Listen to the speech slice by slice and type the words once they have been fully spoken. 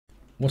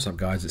What's up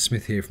guys, it's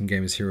Smith here from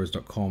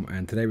GamersHeroes.com,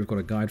 and today we've got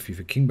a guide for you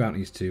for King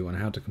Bounties 2 on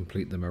how to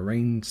complete the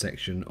Morane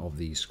section of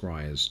the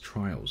Scryer's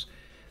trials.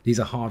 These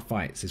are hard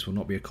fights. This will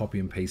not be a copy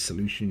and paste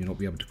solution. You'll not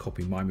be able to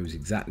copy my moves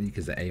exactly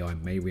because the AI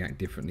may react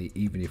differently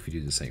even if you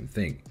do the same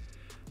thing.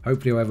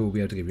 Hopefully, however, we'll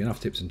be able to give you enough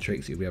tips and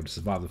tricks that you'll be able to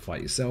survive the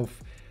fight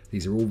yourself.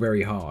 These are all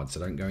very hard,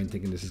 so don't go in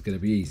thinking this is going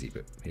to be easy,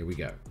 but here we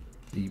go.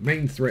 The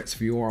main threats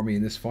for your army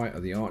in this fight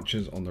are the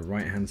archers on the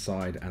right hand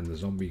side and the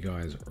zombie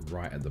guys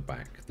right at the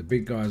back. The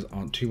big guys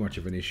aren't too much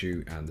of an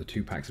issue, and the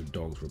two packs of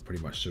dogs will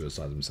pretty much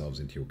suicide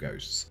themselves into your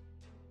ghosts,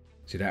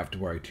 so you don't have to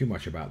worry too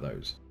much about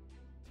those.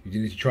 You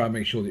do need to try and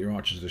make sure that your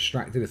archers are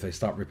distracted. If they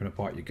start ripping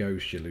apart your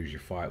ghosts, you lose your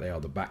fight. They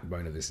are the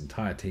backbone of this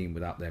entire team.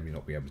 Without them, you'll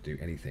not be able to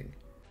do anything.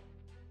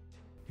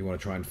 You want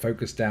to try and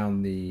focus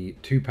down the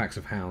two packs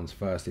of hounds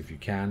first if you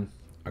can.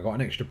 I got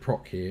an extra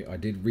proc here. I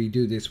did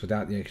redo this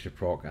without the extra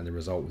proc and the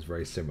result was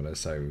very similar,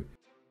 so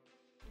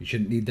you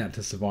shouldn't need that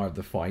to survive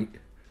the fight,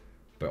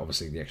 but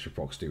obviously the extra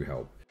procs do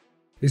help.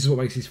 This is what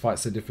makes these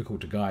fights so difficult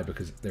to guide,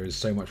 because there is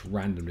so much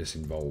randomness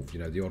involved. You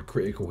know, the odd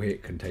critical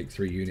hit can take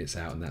 3 units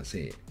out and that's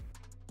it.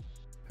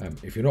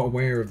 If you're not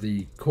aware of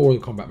the core of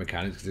the combat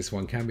mechanics, because this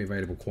one can be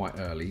available quite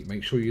early,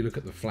 make sure you look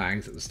at the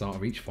flags at the start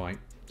of each fight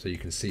so you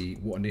can see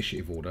what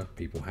initiative order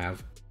people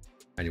have.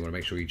 And you want to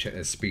make sure you check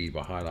their speed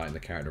by highlighting the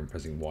character and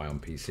pressing Y on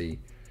PC,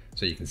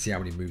 so you can see how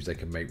many moves they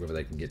can make, whether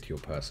they can get to your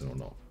person or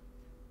not.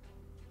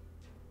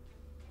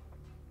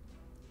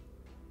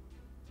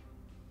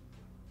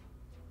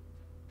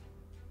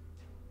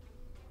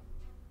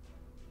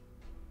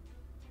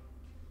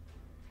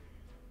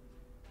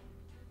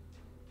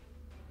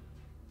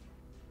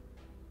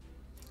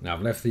 Now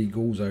I've left the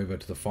ghouls over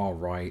to the far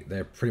right.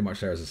 They're pretty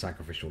much there as a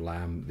sacrificial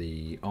lamb.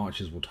 The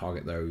archers will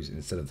target those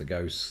instead of the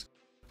ghosts.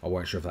 I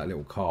weren't sure if that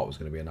little cart was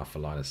going to be enough for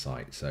line of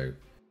sight, so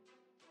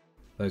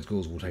those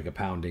ghouls will take a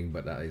pounding,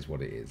 but that is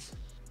what it is.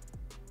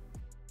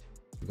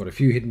 You've got a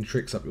few hidden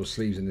tricks up your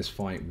sleeves in this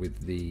fight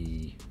with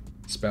the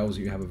spells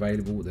that you have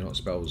available. They're not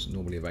spells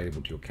normally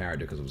available to your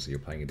character because obviously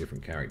you're playing a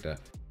different character.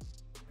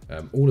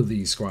 All of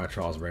these Scryer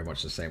trials are very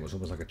much the same. It's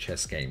almost like a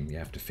chess game. You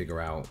have to figure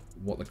out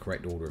what the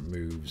correct order of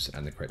moves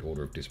and the correct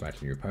order of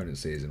dispatching your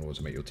opponents is in order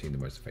to make your team the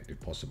most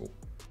effective possible.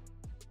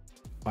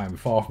 I am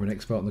far from an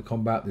expert on the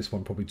combat. This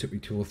one probably took me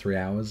 2 or 3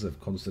 hours of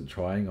constant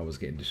trying. I was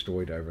getting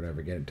destroyed over and over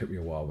again. It took me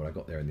a while, but I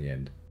got there in the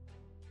end.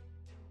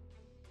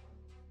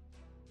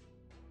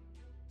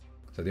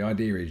 So the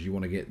idea is you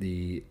want to get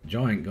the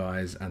giant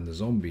guys and the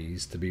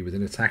zombies to be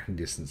within attacking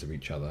distance of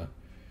each other,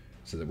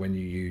 so that when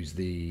you use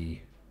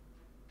the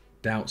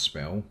doubt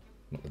spell,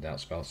 not the doubt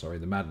spell, sorry,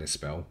 the madness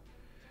spell,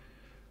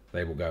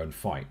 they will go and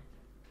fight.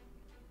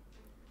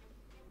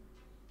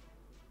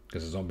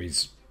 Because the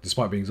zombies,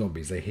 despite being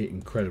zombies, they hit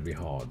incredibly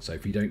hard. So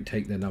if you don't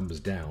take their numbers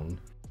down,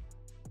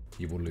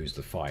 you will lose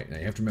the fight. Now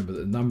you have to remember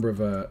that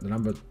the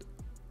number of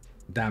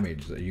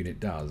damage that a unit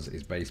does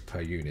is based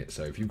per unit.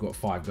 So if you've got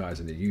 5 guys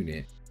in a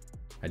unit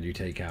and you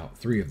take out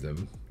 3 of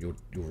them, you're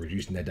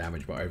reducing their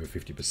damage by over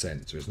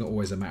 50%. So it's not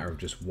always a matter of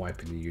just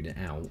wiping the unit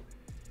out.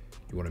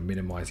 You want to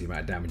minimize the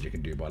amount of damage you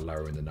can do by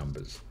lowering the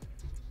numbers.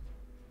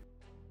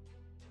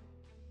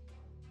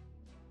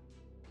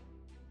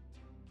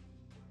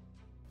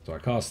 So I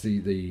cast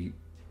you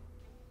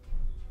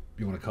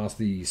want to cast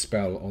the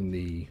spell on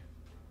the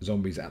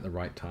zombies at the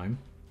right time.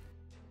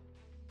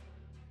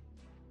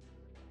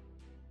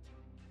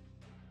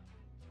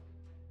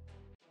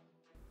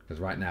 Because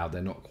right now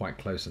they're not quite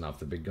close enough.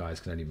 The big guys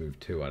can only move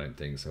 2, I don't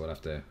think. So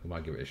we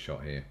might give it a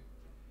shot here.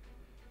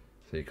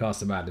 So you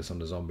cast the madness on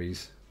the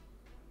zombies.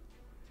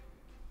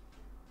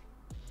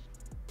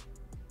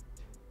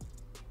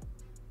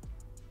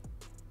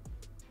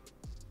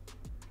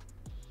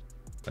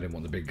 I didn't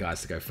want the big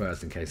guys to go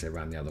first in case they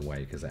ran the other way,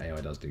 because the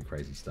AI does do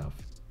crazy stuff.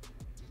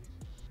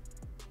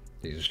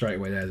 So straight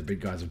away there, the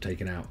big guys have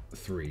taken out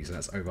 3, so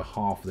that's over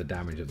half of the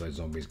damage of those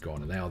zombies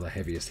gone, and they are the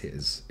heaviest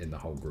hitters in the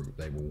whole group.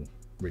 They will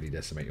really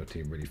decimate your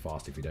team really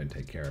fast if you don't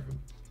take care of them.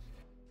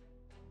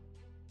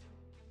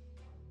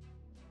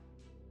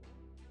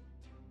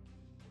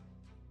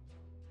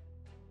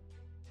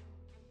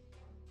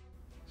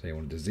 So you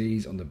want to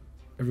disease on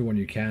everyone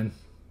you can.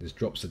 This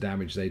drops the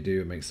damage they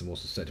do and makes them more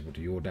susceptible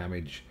to your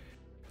damage.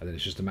 And then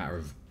it's just a matter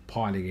of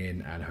piling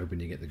in and hoping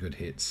you get the good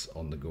hits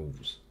on the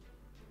ghouls.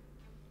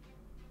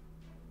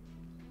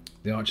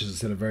 The archers are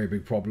still a very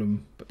big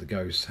problem, but the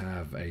ghosts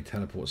have a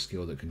teleport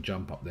skill that can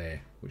jump up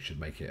there, which should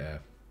make it a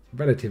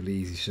relatively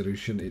easy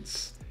solution.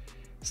 It's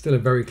still a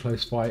very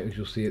close fight, as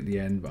you'll see at the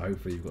end, but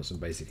hopefully you've got some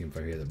basic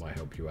info here that might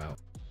help you out.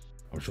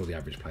 I'm sure the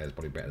average player is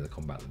probably better at the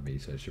combat than me,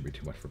 so it shouldn't be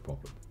too much of a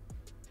problem.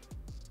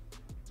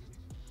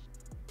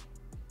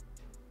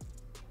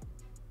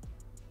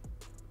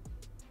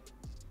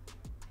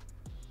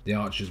 The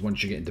archers,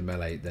 once you get into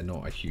melee, they're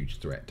not a huge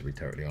threat, to be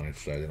totally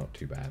honest, so they're not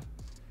too bad.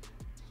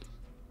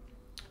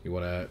 You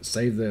want to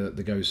save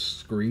the ghost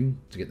screen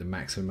to get the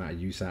maximum amount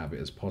of use out of it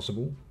as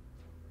possible.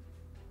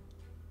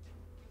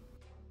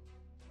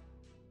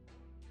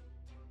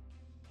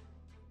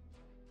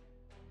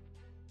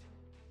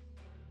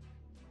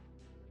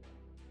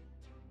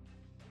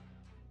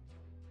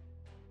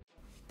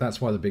 That's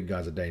why the big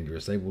guys are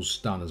dangerous. They will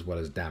stun as well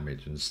as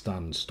damage, and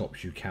stun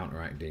stops you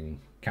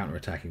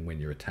counter-attacking when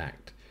you're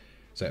attacked.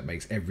 So it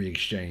makes every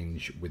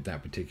exchange with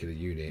that particular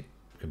unit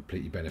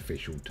completely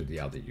beneficial to the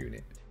other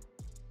unit.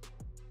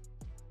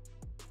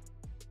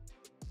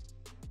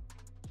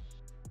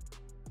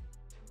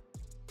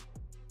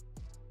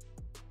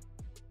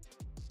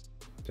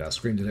 So I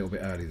screamed a little bit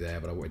early there,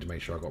 but I wanted to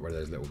make sure I got rid of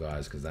those little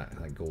guys because that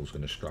Ghoul's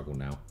going to struggle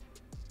now.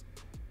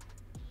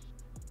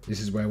 This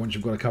is where once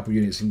you've got a couple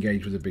units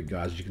engaged with the big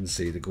guys, as you can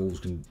see, the Ghouls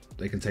can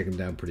take them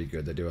down pretty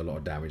good. They do a lot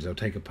of damage. They'll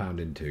take a pound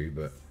in too,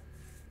 but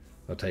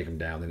they'll take them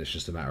down. Then it's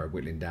just a matter of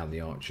whittling down the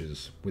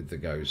archers with the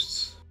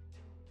ghosts.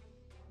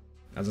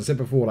 As I said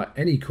before, like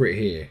any crit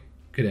here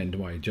could end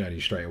my journey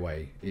straight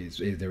away.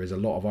 There is a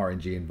lot of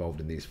RNG involved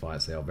in these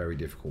fights. They are very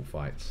difficult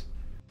fights,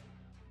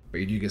 but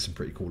you do get some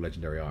pretty cool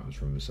legendary items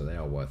from them, so they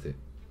are worth it.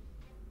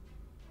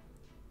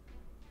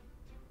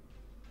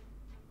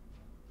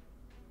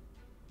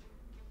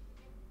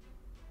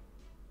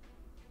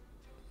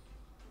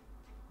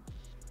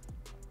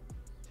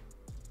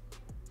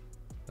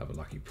 Have a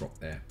lucky prop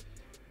there.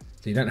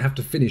 So you don't have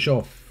to finish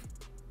off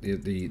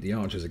the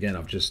archers again.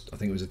 I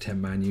think it was a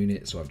 10-man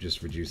unit, so I've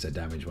just reduced their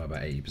damage by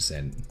about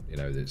 80%. You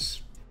know,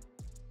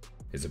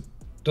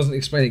 doesn't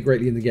explain it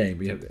greatly in the game,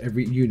 but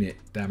every unit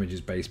damage is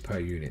based per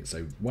unit.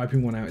 So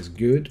wiping one out is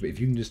good, but if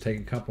you can just take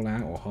a couple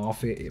out or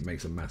half it, it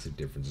makes a massive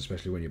difference,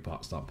 especially when you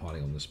start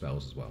piling on the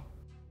spells as well.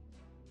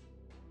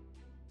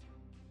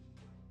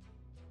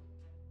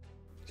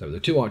 So the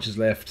 2 archers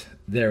left,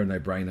 they're a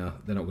no-brainer.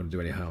 They're not going to do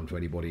any harm to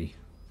anybody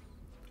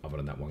other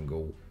than that one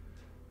Ghoul.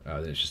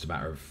 Then it's just a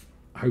matter of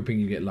hoping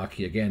you get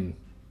lucky. Again,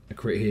 a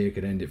crit here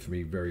could end it for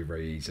me very,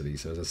 very easily.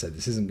 So as I said,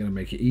 this isn't going to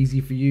make it easy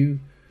for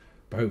you,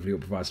 but hopefully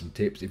it'll provide some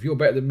tips. If you're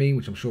better than me,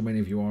 which I'm sure many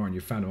of you are, and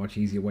you've found a much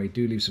easier way,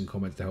 do leave some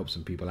comments to help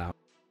some people out.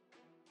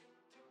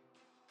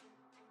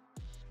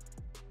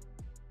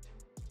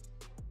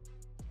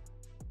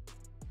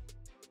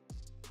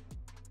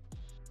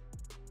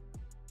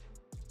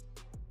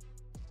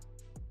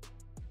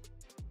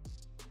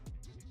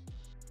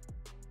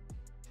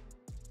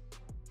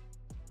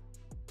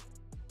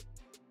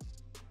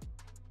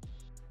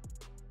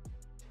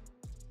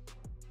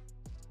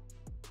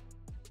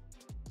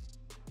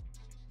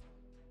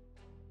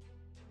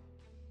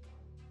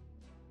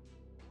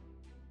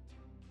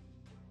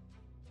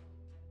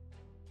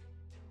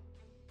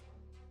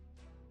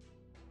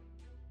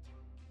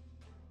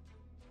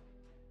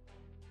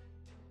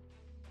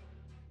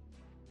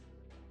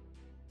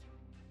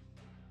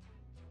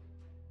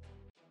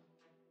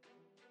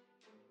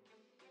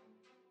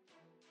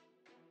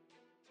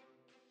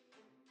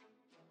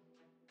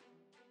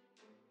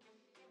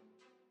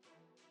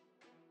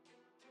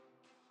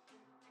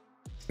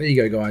 There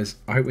you go, guys.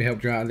 I hope we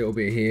helped you out a little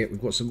bit here. We've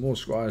got some more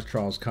Scryer's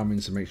trials coming,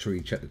 so make sure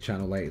you check the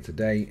channel later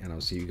today, and I'll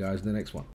see you guys in the next one.